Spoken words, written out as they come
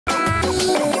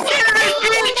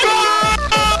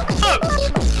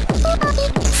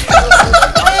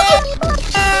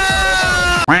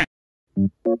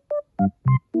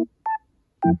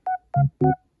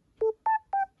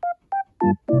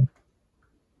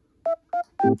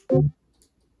I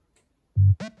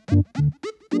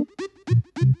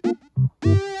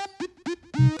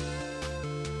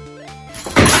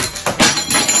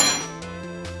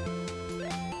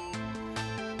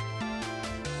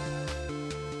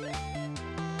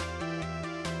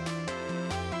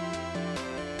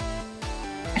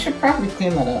should probably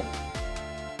clean that up.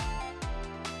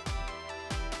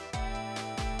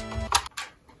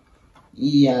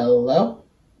 Yellow?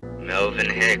 Melvin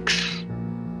Hicks.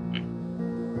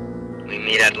 We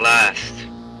meet at last.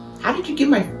 How did you get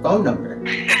my phone number?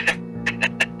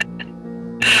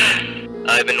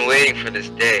 I've been waiting for this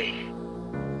day.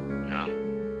 No.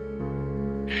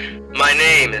 My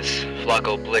name is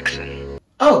Flacco Blixen.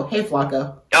 Oh, hey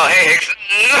Flacco. Oh, hey Hicks.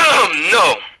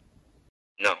 No.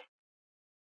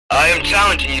 I am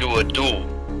challenging you to a duel.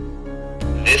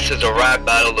 This is a rap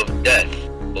battle of death.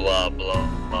 Blah, blah,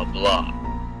 blah, blah.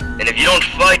 And if you don't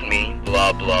fight me,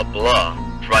 blah, blah, blah,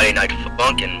 Friday Night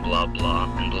Funkin, blah,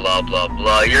 blah, and blah, blah,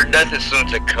 blah, your death is soon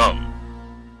to come.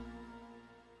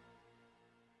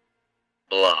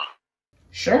 Blah.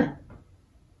 Sure.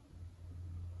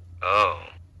 Oh.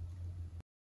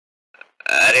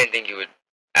 I didn't think you would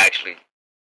actually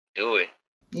do it.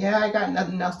 Yeah, I got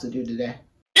nothing else to do today.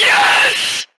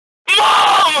 Yes!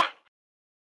 Mom!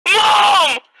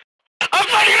 Mom! I'm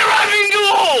fighting a rapping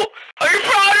duel! Are you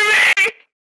proud of me?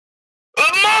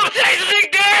 Mom, today's a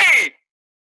big day!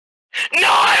 No,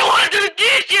 I don't want to do the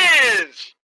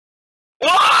dishes!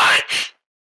 What?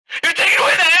 You're taking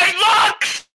away the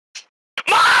Xbox?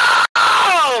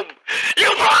 Mom! You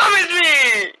promised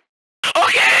me!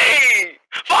 Okay!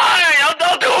 Fine, I'll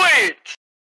do it!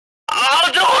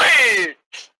 I'll do it!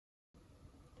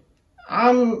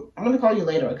 I'm gonna call you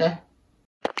later, okay?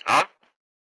 Huh?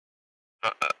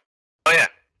 Oh yeah.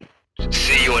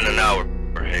 See you in an hour,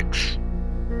 Hicks.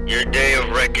 Your day of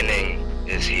reckoning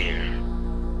is here.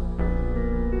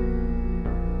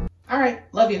 Alright,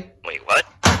 love you. Wait, what?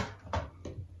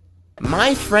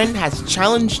 My friend has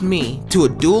challenged me to a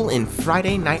duel in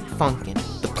Friday Night Funkin.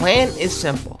 The plan is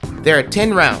simple. There are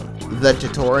 10 rounds. The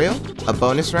tutorial, a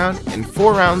bonus round, and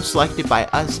 4 rounds selected by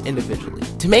us individually.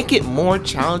 To make it more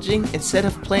challenging, instead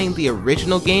of playing the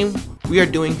original game, we are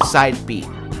doing Side B,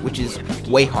 which is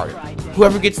way harder.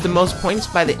 Whoever gets the most points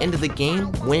by the end of the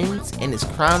game wins and is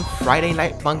crowned Friday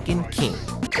Night Funkin' King.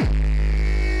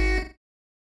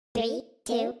 3,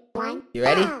 2, 1. You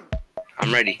ready?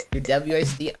 I'm ready. Your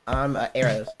WASD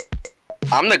arrows.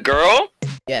 I'm the girl?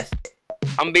 Yes.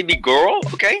 I'm baby girl,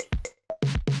 okay?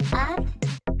 Up,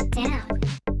 down,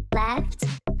 left,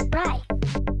 right.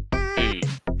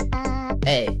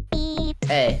 Hey.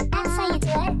 Hey. That's how you do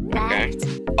it. Left,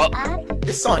 Oh. up,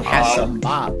 This song has some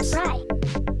bops. right.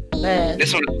 Man.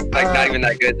 This one is like not even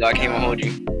that good though, I can't even hold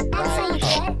you. That's how you do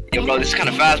it. Yo bro, this is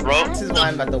kinda fast, bro. This is why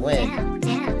I'm about to win.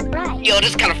 Down, right. Yo, this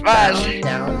is kinda fast.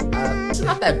 Down. This is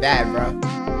not that bad, bro.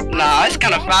 Nah, it's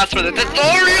kinda fast for the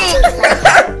tutorial.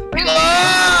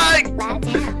 Left, down.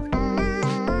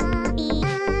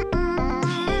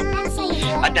 That's how you do it.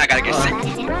 I think I gotta get sick.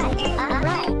 Left, down,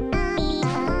 right.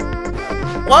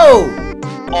 Whoa!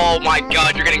 Oh my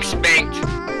god, you're getting spanked.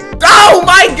 Oh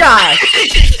my gosh!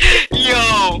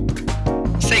 Yo!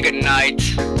 Say goodnight.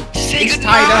 Say It's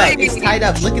goodnight. tied up. It's tied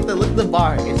up. Look at the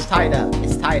bar. It's tied up.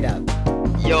 It's tied up.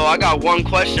 Yo, I got one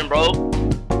question, bro.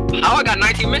 How I got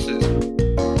 19 misses?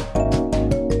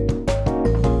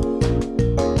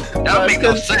 That don't make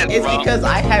no sense, It's bro. because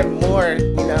I had more,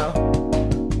 you know.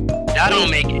 That don't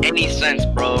make any sense,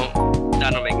 bro.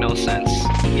 That don't make no sense.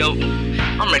 Yo,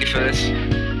 I'm ready for this.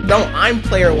 No, I'm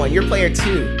player 1. You're player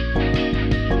 2.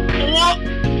 What?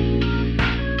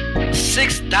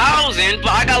 6,000,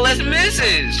 but I got less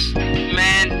misses.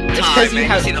 Man, It's time, 'cause you man.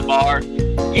 have- You see the bar?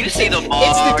 You see the bar?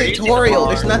 It's the you see tutorial.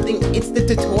 bar. There's nothing. It's the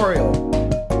tutorial.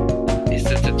 It's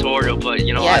the tutorial, but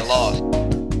you know, Yes. I lost.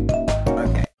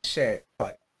 Okay, sure.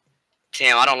 Fuck.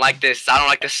 Damn, I don't like this. I don't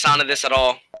like the sound of this at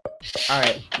all.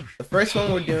 Alright, the first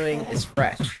one we're doing is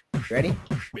fresh. You ready?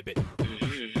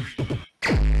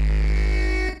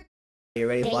 You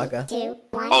ready, 3, Flocka? 2,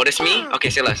 1. Oh, this me? Okay,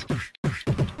 say less.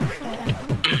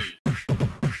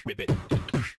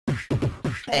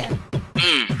 Eh.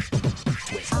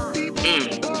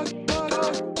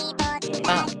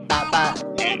 Ba, ba, ba.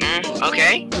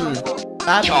 Okay.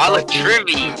 Ba, Yo, I look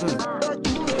trippy.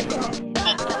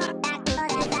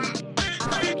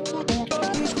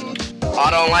 I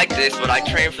don't like this, but I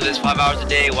train for this 5 hours a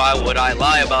day. Why would I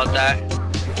lie about that?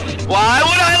 Why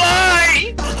would I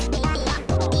lie?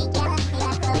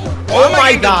 Oh Why am I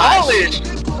my getting gosh! demolished?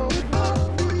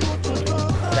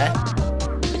 That-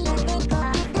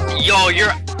 Yo,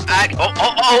 you're act. Oh. Oh.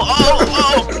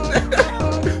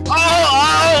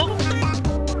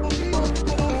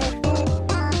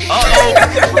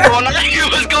 going on here?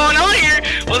 What's going on here?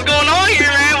 What's going on here,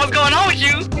 man? What's going on with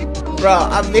you? Bro,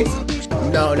 I'm mixing.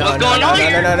 No. What's going on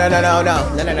here? No.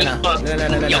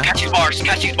 Yo, catch these bars.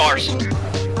 Catch these bars.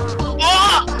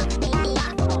 Oh!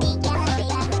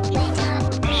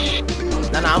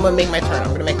 No, I'm gonna make my turn.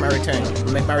 I'm gonna make my return.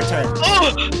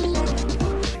 Oh!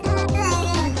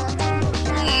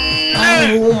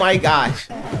 Oh my gosh.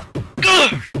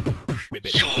 Ugh.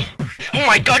 Yo. Oh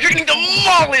my god, you're getting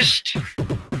demolished!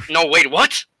 No, wait,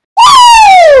 what?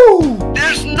 Woo!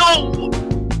 There's no...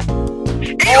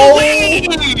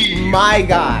 Oh my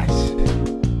gosh.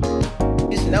 You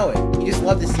just know it. You just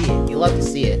love to see it. You love to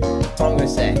see it. That's all I'm gonna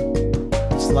say. You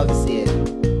just love to see it.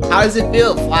 How does it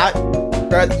feel, Flat?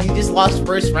 Bro, you just lost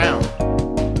first round.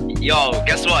 Yo,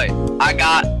 guess what? I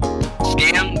got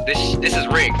scammed. This is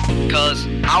rigged. Cause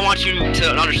I want you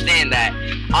to understand that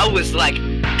I was like,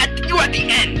 you were at the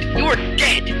end. You were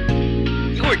dead.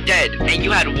 You were dead, and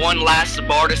you had one last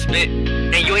bar to spit,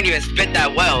 and you ain't even spit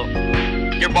that well.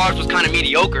 Your bars was kind of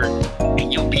mediocre,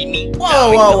 and you beat me.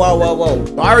 Whoa.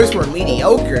 Bars were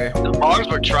mediocre. The bars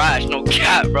were trash. No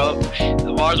cap, bro.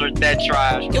 The bars were dead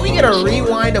trash. Can we get a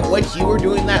rewind of what you were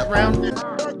doing that round?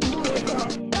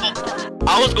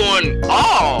 I was going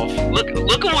off. Look at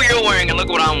what you're wearing and look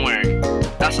what I'm wearing.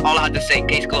 That's all I have to say.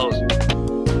 Case closed.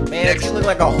 Man, you look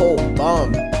like a whole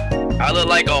bum. I look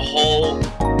like a whole,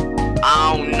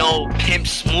 I don't know, Pimp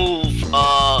Smooth,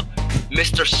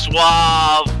 Mr.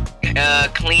 Suave,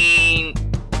 clean.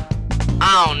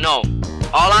 I don't know.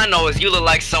 All I know is you look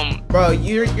like some. Bro,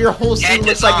 your whole suit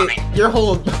looks like it, your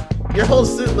whole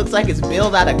suit looks like it's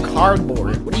built out of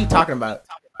cardboard. What are you talking about?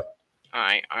 All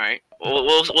right.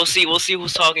 We'll see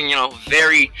who's talking, you know,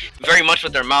 very much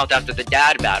with their mouth after the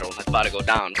dad battle that's about to go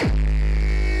down.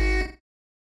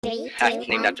 Half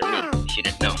named after me. She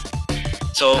didn't know.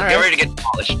 So get ready to get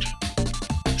demolished.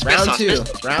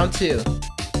 Round two.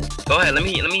 Go ahead. Let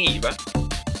me hear you, bro.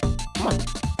 Come on.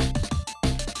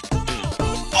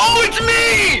 Oh, it's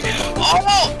me!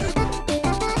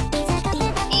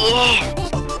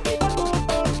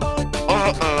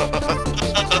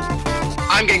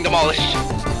 I'm getting demolished.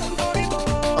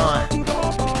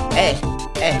 Hey.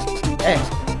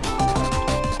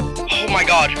 Oh my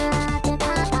god.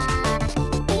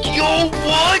 Yo,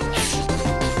 what?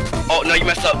 Oh, no, you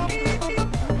messed up.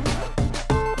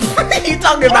 You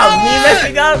talking about me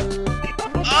messing up?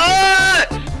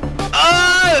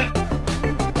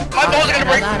 My balls are gonna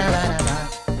break.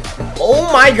 Oh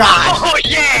my gosh. Oh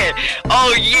yeah.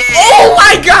 Oh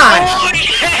my gosh. Oh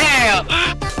yeah.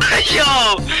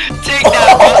 Yo, take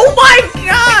that. Oh my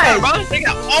gosh. Take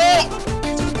that.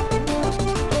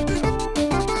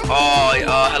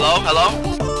 Hello. No.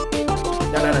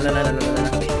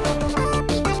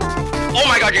 Oh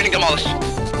my god, you're getting demolished.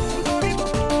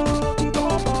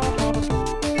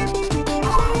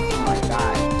 Oh my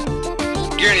god.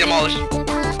 You're getting demolished.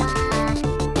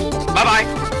 Bye-bye.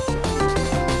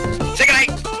 Say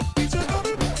goodnight.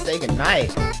 Say goodnight.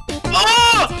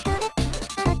 Oh!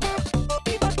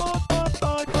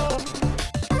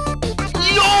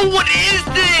 Yo, what is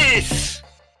this?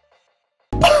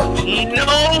 No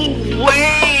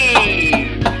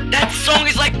way! That song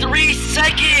is like 3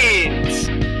 seconds!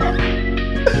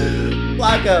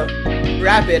 Flacco,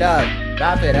 wrap it up,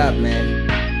 man.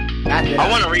 Wrap it up. I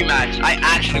want a rematch. I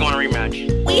actually want a rematch.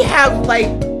 We have like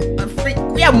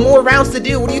we have more rounds to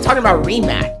do. What are you talking about,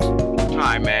 rematch?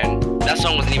 Alright, man. That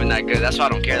song wasn't even that good. That's why I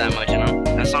don't care that much, you know?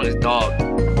 That song is dog.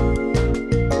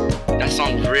 That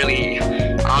song really...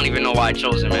 I don't even know why I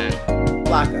chose it, man.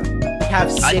 Flacco, we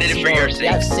have 6 I did it for your We sake.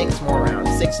 have 6 more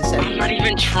rounds. 6 to 7. I'm not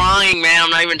even trying, man. I'm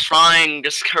not even trying.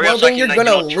 Just hurry Well, up so I then can, you're like,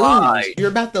 gonna you know, try. lose. You're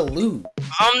about to lose.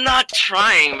 I'm not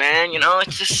trying, man. You know,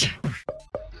 it's just...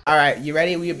 Alright, you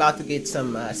ready? We about to get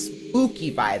some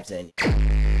spooky vibes in.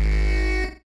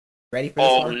 Ready for this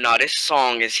Oh, one? no. This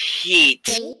song is heat.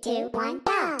 3, 2, 1,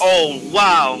 go. Oh,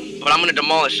 wow. But I'm gonna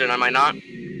demolish it, am I not?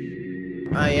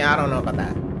 Yeah, I don't know about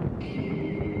that.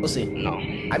 We'll see. No.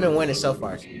 I've been winning so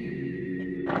far. No,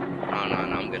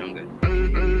 I'm good.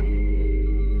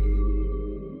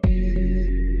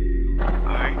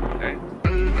 Alright, okay.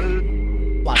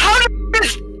 Flacco, How did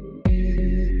this...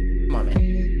 come on, man.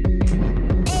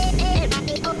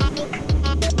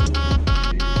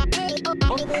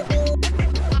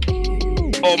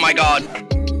 Oh my god.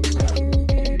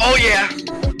 Oh yeah.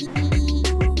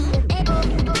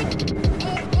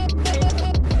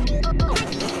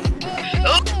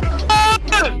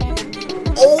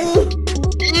 Oh!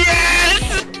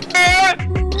 Yes!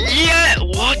 Yeah!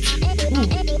 What?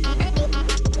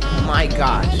 My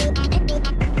gosh.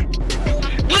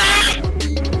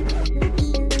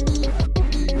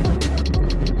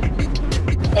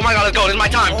 Oh my my god, let's go. This is my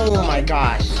time. Oh my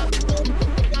gosh.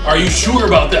 Are you sure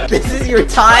about that? This is your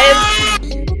time?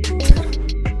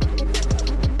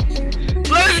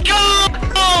 Let's go!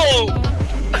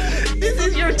 This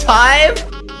is your time?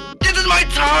 This is my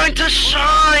time to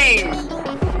shine!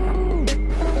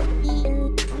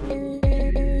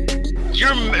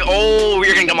 Oh,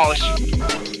 you're getting demolished.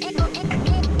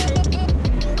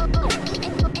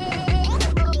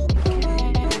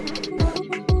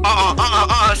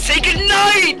 Say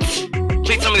goodnight!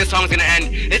 Please tell me this song is gonna end.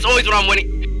 It's always when I'm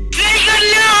winning. Say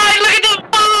goodnight! Look at the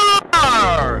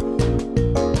bar!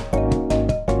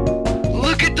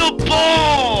 Look at the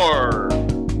bar!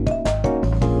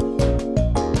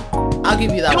 I'll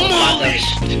give you that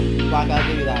Demolished! one. Baka, I'll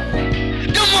give you that one.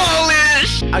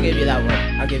 Demolished! I'll give you that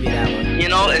one. I'll give you that one. You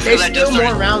know, it's There's like still just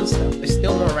more rounds though. There's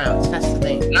still more rounds. That's the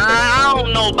thing. Nah, I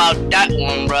don't know about that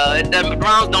one, bro. The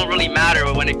rounds don't really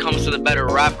matter when it comes to the better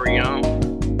rapper, you know?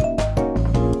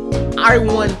 I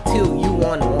won 2, you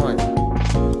won 1.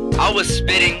 I was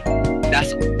spitting.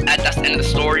 That's the end of the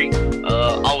story.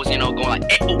 I was, you know, going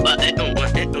like.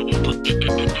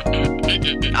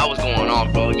 I was going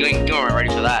on, bro. You weren't ready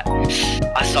for that.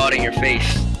 I saw it in your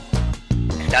face.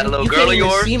 That little girl of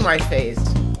yours. You can't even see my face.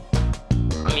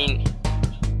 I mean,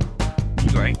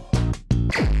 you're right.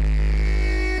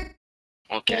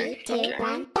 Okay. 3, 2,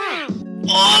 1, bam!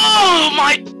 Oh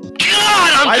my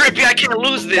god! I'm trippy. I can't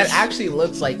lose this. That actually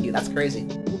looks like you. That's crazy.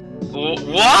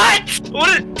 What?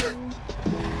 What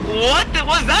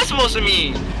was that supposed to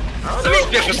mean? Let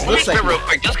me spit real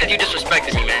quick, just because you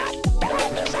disrespected me, man.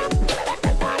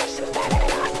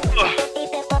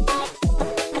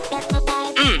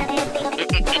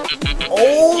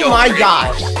 Oh Yo, my crazy.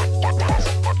 gosh.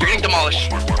 You're getting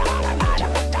demolished.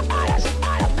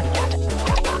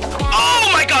 Oh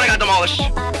my god, I got demolished.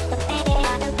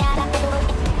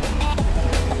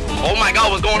 Oh my god,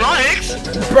 what's going on, Hicks?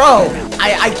 Bro,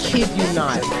 I kid you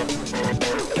not.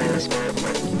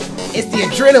 It's the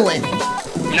adrenaline.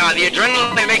 Nah, the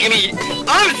adrenaline making me...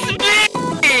 I'm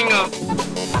spinning!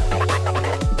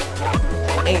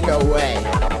 Ain't no way.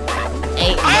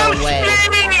 Ain't I'm no way.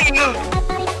 spinning!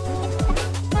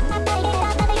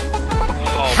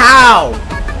 Oh. How?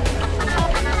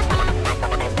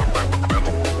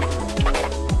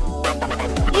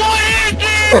 What is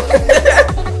this?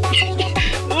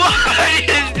 What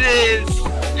is this?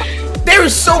 There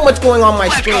is so much going on my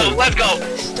screen. Let's go.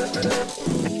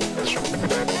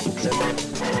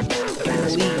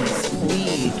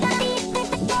 Please.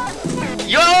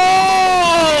 Yo!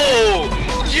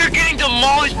 You're getting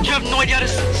demolished. You have no idea how to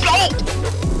go.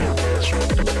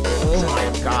 Oh my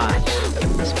gosh.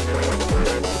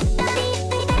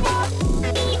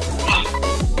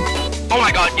 Oh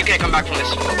my god, you can't come back from this.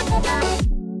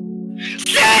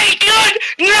 Say good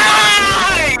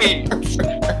night!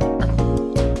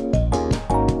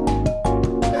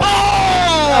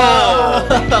 Oh!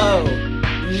 Oh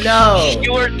no.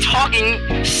 You were talking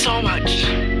so much.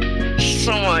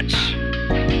 So much.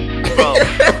 Bro.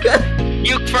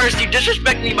 You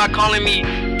disrespect me by calling me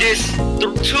this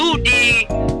 2D,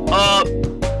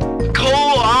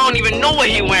 Cole, I don't even know what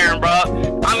he wearing,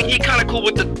 bro. I mean, he kind of cool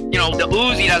with the, you know, the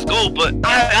Uzi, that's gold, but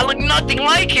I look nothing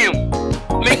like him.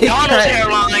 McDonald's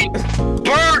hairline,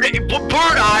 bird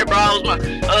eyebrows,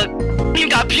 he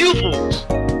got pupils.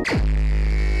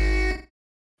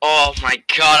 Oh my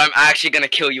god, I'm actually gonna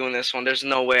kill you in this one. There's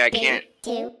no way I can't.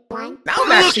 3, 2, 1. Now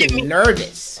I'm actually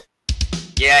nervous.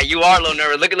 Yeah, you are a little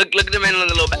nervous. Look at the man a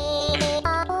little bit.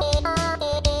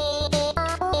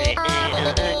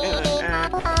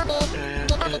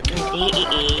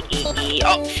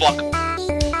 Oh fuck!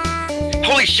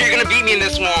 Holy shit, you're gonna beat me in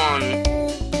this one.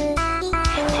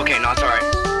 Okay, no, it's alright.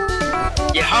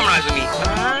 Yeah, harmonize with me.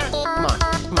 Come on.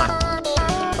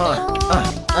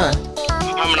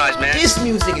 Harmonize, man. This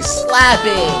music is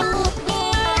slapping.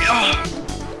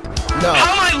 No.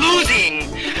 How am I losing?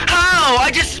 How?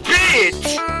 I just spit.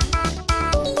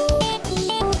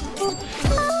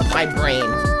 My brain.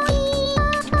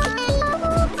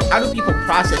 How do people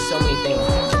process so many things?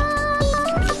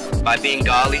 By being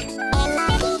golly.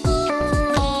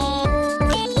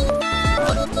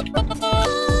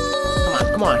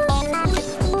 Come on.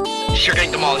 You're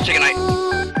getting demolished. Chicken night.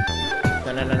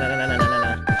 No.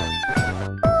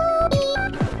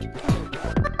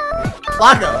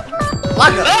 Flacco.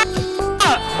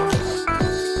 Ah!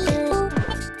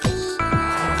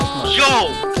 Yo!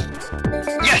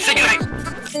 Yes, say goodnight!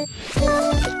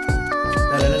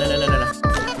 No.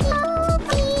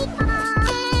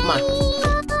 Come on.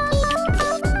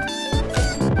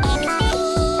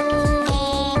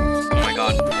 Oh my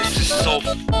god, this is so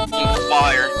fucking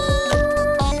fire.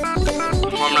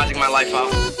 I'm harmonizing my life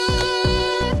out.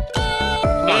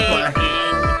 on, come on.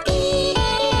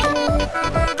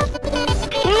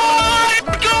 What?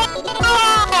 Go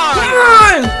on! Come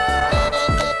on!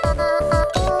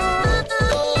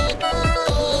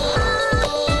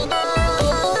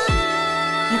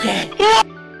 Okay. What?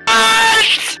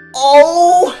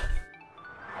 Oh!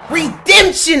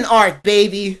 Redemption arc,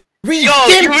 baby!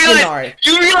 Redemption arc!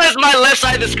 You realize my left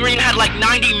side of the screen had like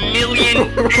 90 million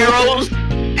arrows?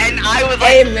 And I was like...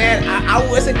 Hey man, I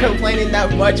wasn't complaining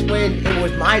that much when it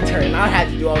was my turn. I had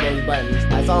to do all those buttons.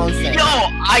 That's all I'm saying. Yo,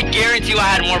 I guarantee you I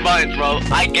had more buttons, bro.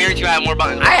 I guarantee you I had more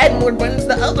buttons. I had more buttons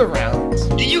the other rounds.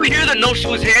 Did you hear the note she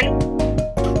was in?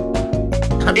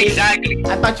 I mean, Exactly.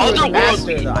 I thought you were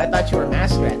master though. I thought you were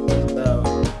master at this though.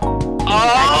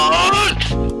 Oh!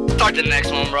 Start the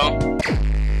next one, bro.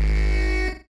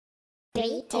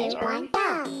 3, 2, 1,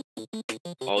 go.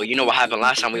 Oh, you know what happened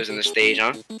last time we was in the stage,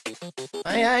 huh?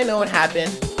 I know what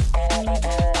happened.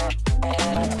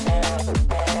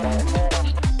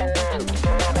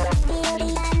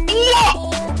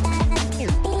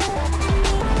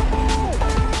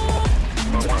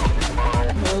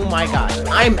 Oh my gosh,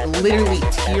 I'm literally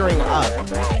tearing up.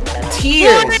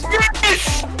 Tears! What is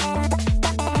this?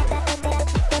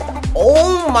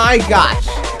 Oh my gosh!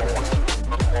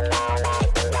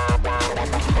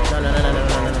 No.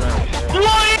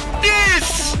 What is this?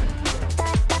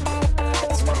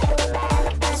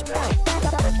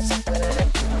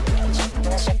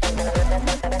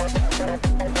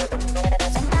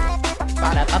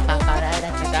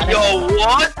 Yo,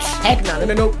 what? Heck no.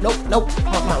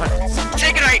 Come on.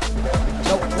 Take it right.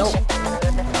 Nope.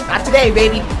 Not today,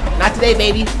 baby. Not today,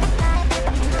 baby.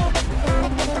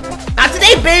 Not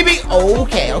today, baby! Oh,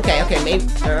 okay. Maybe.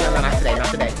 No, not today. I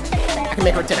can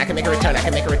make a return.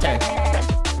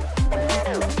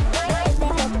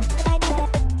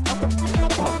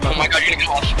 Oh my god, you're gonna get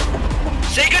lost.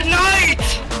 Say goodnight!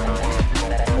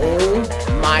 Oh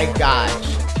my gosh.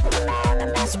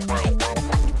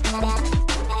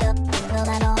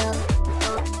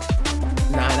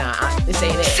 Nah, this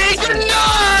ain't it. Say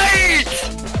goodnight!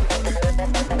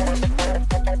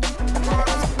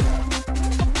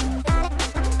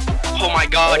 Oh my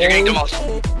god, you're getting the most.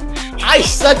 I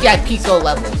suck at Pico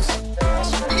levels.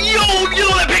 Yo, you know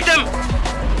what I picked him?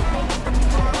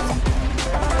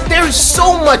 There's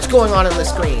so much going on the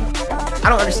screen. I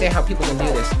don't understand how people can do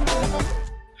this.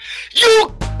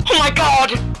 You! Oh my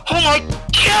god! Oh my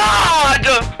god!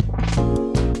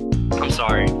 I'm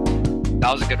sorry.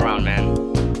 That was a good round, man.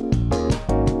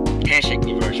 Handshake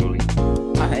me virtually.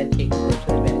 I had to take this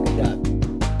man. Good job.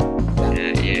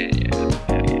 Yeah.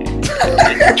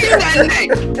 Give that neck!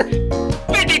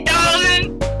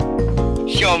 50,000?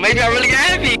 Yo, maybe I really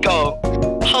got Pico.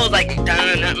 I was like, yo,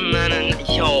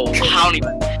 I don't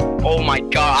even. Oh my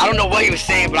god, I don't know what he was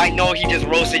saying, but I know he just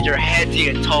roasted your head to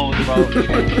your toes, bro.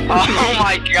 Oh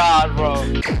my god, bro.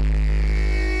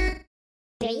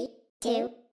 3, 2,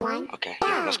 1. Okay,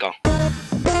 let's go.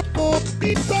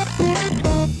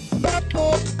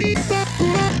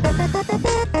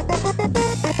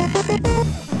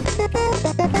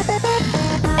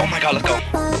 Oh my god, let's go.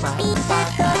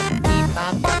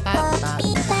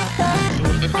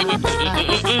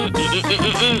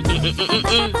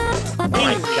 Oh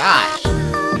my gosh.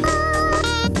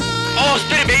 Oh,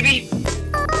 spin it, baby.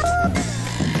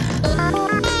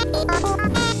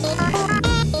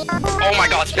 Oh my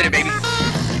god, spin it, baby.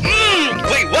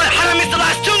 Wait, what? How did I miss the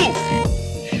last two?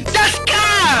 That's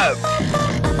cap!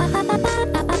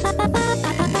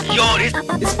 Yo, this...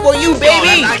 It's for you, Yo,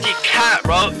 baby! that's actually cap,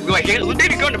 bro. Wait, who's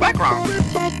baby girl in the background?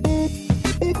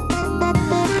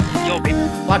 Yo, baby.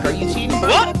 Fuck, are you cheating?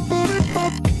 What?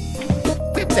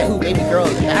 Say who baby girl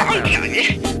in the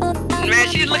background. Man,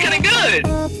 she's looking good.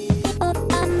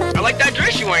 I like that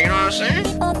dress you're wearing, you know what I'm saying?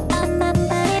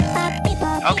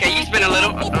 Okay, you spin a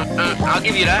little. I'll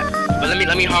give you that. But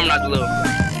let me harmonize a little.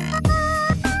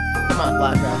 Come on,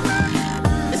 Black Girl.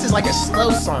 This is like a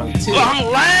slow song, too. Well, I'm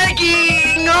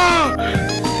lagging!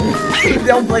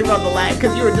 Don't blame it on the lag,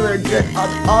 because you were doing good on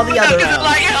all the other This is rounds.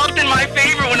 like helped in my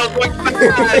favor when I was going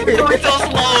fast. It's going so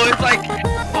slow. It's like,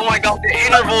 oh my god, the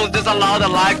intervals just allow the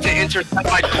lag to intersect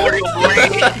my cordial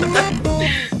brain.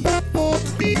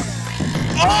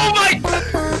 Oh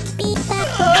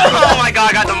my god,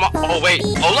 I got the oh wait,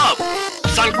 hold up.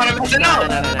 Sun kind of messing up.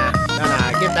 No,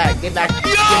 get back over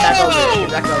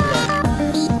there.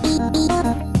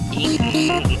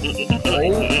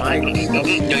 Oh my god.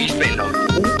 Yo, you spitting though. No.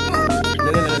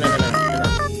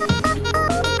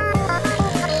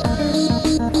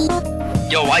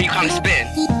 Yo, why you kind of spin?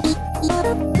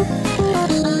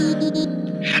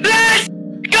 Let's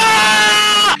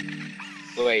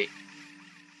go! Wait.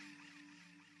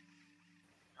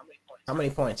 How many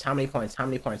points? How many points? How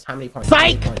many points? How many points?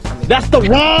 Psych! How many points? How many That's the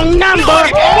wrong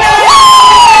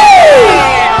number!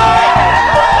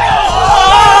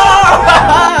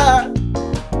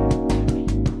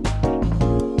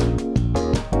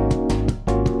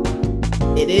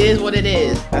 It is what it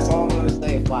is. That's all I'm gonna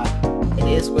say, Fly. It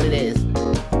is what it is.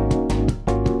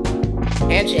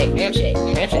 Handshake, handshake,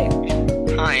 handshake.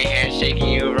 I ain't handshaking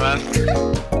you, bro.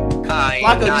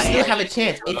 Flacco, you still have a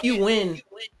chance. If you win,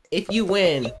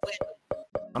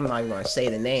 I'm not even gonna say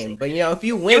the name, but you know, if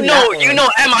you win, you know,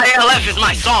 MILF is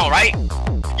my song, right?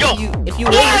 Yo, if you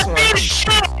win this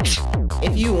one,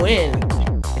 if you win,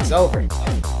 it's over.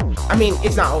 I mean,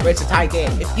 it's not over. It's a tie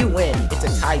game. If you win, it's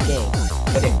a tie game.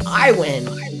 But if I win,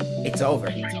 it's over.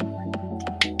 I'm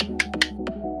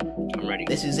ready.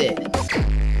 This is it.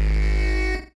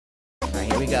 Alright,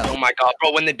 here we go. Oh my god,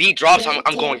 bro, when the beat drops, I'm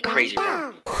going crazy,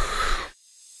 bro.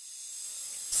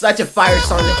 Such a fire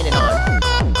song to end it on.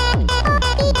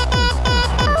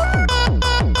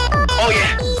 Oh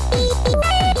yeah.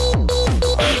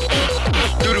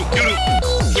 Doo-doo, doo-doo.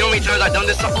 You know how many times I've done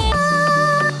this song?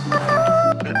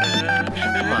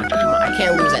 Come on, come on. I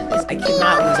can't lose at this. I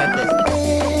cannot lose at this.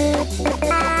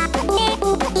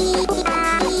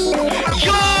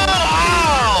 Yo!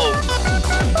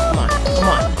 Come on, come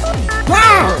on.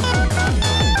 Wow!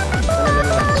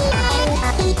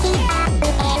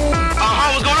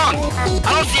 What's going on? I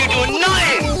don't see you doing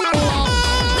nothing!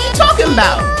 What are you talking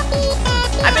about?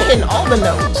 I've been hitting all the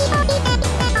notes.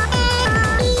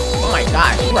 Oh my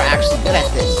gosh, you are actually good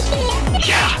at this.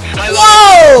 Yeah!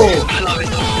 Whoa! I love it.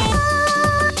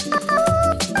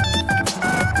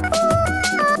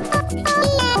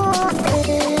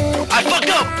 I fucked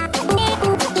up!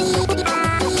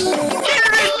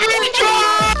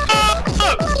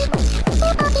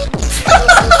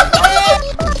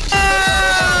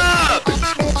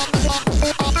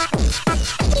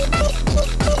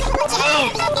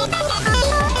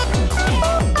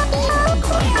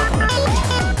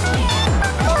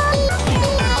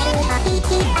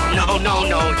 No,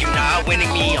 you're not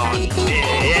winning me on MIL.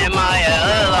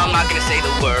 I'm not gonna say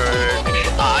the word.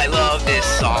 I love this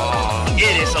song.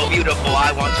 It is so beautiful.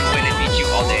 I want to win and beat you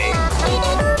all day.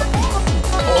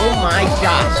 Oh my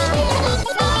gosh.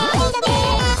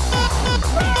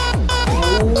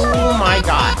 Oh my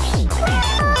gosh.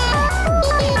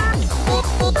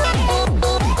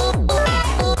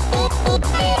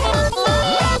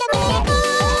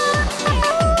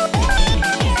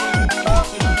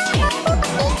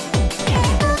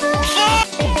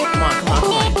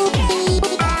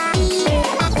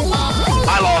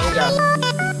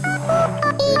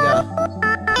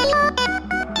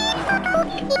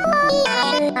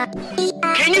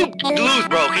 Can you lose,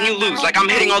 bro? Can you lose? Like, I'm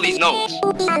hitting all these notes. No,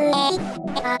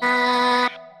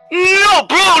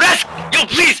 bro, that's... Yo,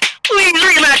 please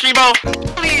rematch me, bro.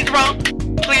 Please, bro.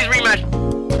 Please rematch.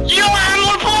 Yo, I have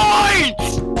more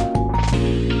points!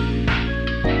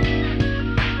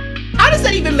 How does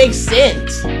that even make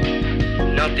sense?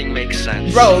 Nothing makes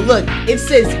sense. Bro, look, it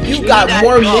says you got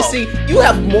more missing. You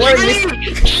have more missing.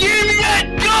 Give me that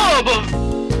dub!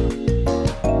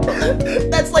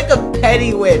 That's like a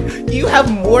petty win. You have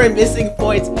more missing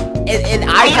points, and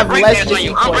I have less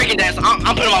missing points. I'm breaking dance.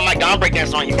 I'm putting my mic down. I'm breaking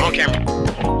dance on you on camera.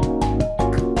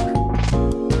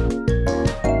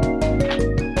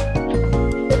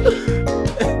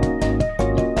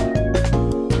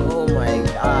 Oh my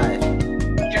god.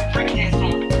 Get break dance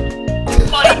on,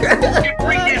 buddy. Get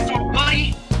break dance on,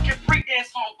 buddy. Get break dance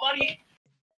on, buddy.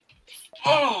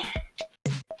 Oh,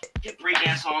 get break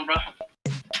dance on, bro.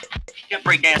 Get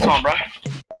break dance on, bro.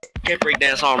 Get break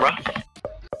dance on, bro.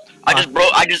 I just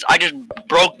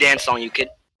broke dance on you, kid.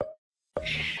 I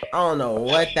don't know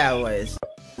what that was.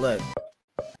 Look.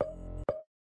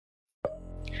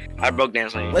 I broke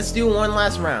dance on you. Let's do one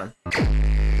last round. 3,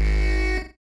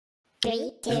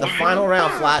 2, This is the final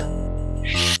round, Flat.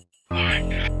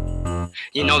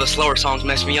 You know the slower songs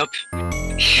mess me up.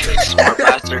 Smart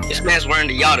bastard. This man's wearing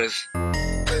the Yadas.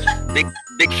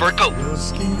 Big fur coat.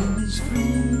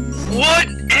 What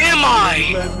am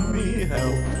I? Let me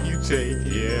help you take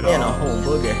it And a off. whole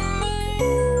booger.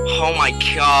 Oh my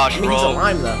gosh, I mean, he's a bro.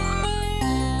 lime though.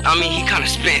 I mean, he kind of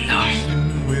spitting though.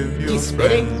 With your He's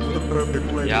spitting? friends, the perfect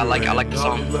place Yeah, I like the to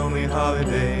song. spend lonely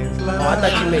holidays. Oh, I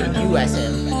thought you meant you as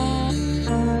him.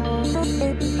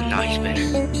 Nah, he's spitting.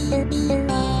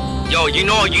 Yo, you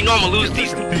know I'm gonna lose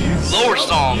these lower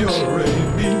songs. Oh,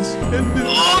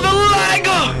 the lag!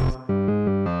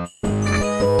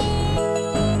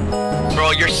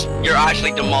 Bro, you're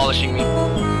actually demolishing me.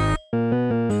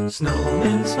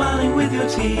 Snowman smiling with your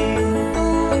teeth.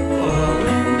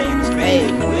 Falling names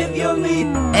Hey. with your lead.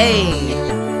 Hey!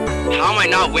 How am I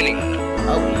not winning?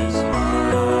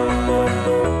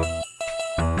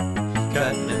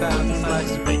 Cut in 1,000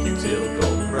 slices, make you till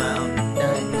golden brown.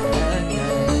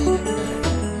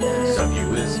 Stuff you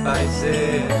with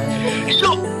spices.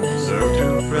 Serve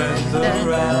to friends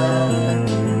around.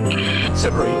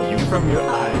 Separate you from your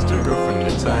eyes to girlfriend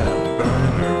inside out,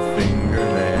 burn her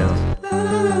fingernails.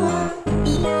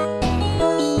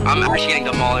 I'm actually getting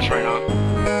demolished right now.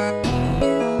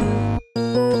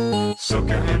 Soak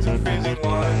your hands in freezing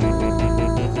water,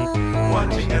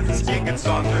 watching as the skin gets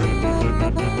softer.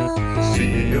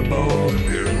 See a bone,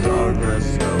 hear progress,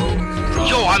 snow.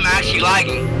 Yo, I'm actually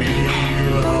lagging.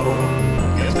 Below,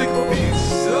 you take a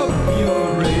piece of your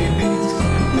rabies,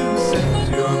 set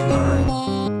your mind,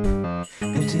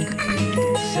 and take a peek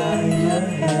inside your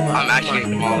head. I'm actually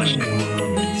getting demolished.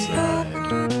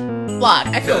 Block,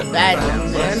 I feel bad now,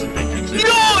 man.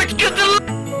 Yo, it's good to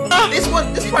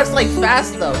This part's like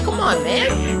fast though. Come on, man.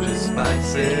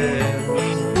 Spices,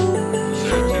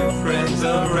 serve to friends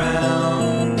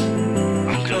around.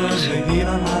 I'm Cause the heat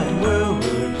on high will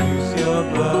reduce your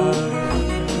blood.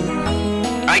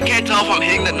 I can't tell if I'm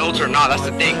hitting the notes or not, that's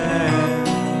the thing.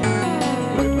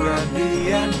 With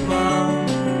brandy and plum.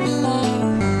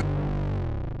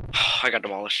 I got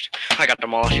demolished. I got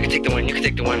demolished. You can take the win. You can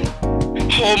take the win.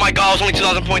 Oh my god, I was only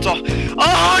 2,000 points off.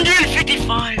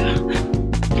 155!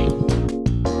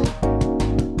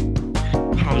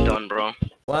 I'm done, bro.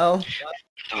 Well,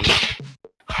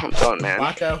 I'm done, man.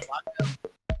 Rocco.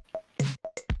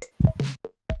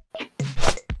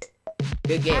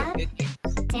 Good game. Up,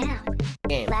 Good down,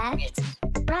 game. left,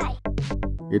 right.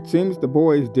 It seems the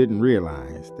boys didn't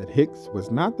realize that Hicks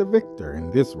was not the victor in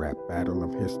this rap battle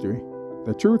of history.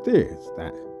 The truth is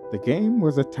that the game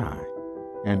was a tie,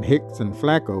 and Hicks and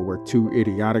Flacco were too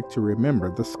idiotic to remember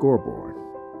the scoreboard.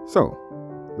 So,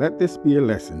 let this be a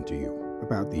lesson to you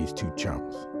about these two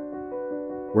chumps.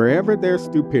 Wherever there's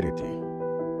stupidity,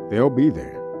 they'll be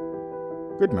there.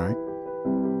 Good night.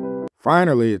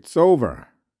 Finally, it's over.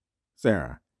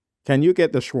 Sarah, can you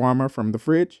get the shawarma from the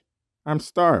fridge? I'm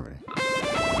starving.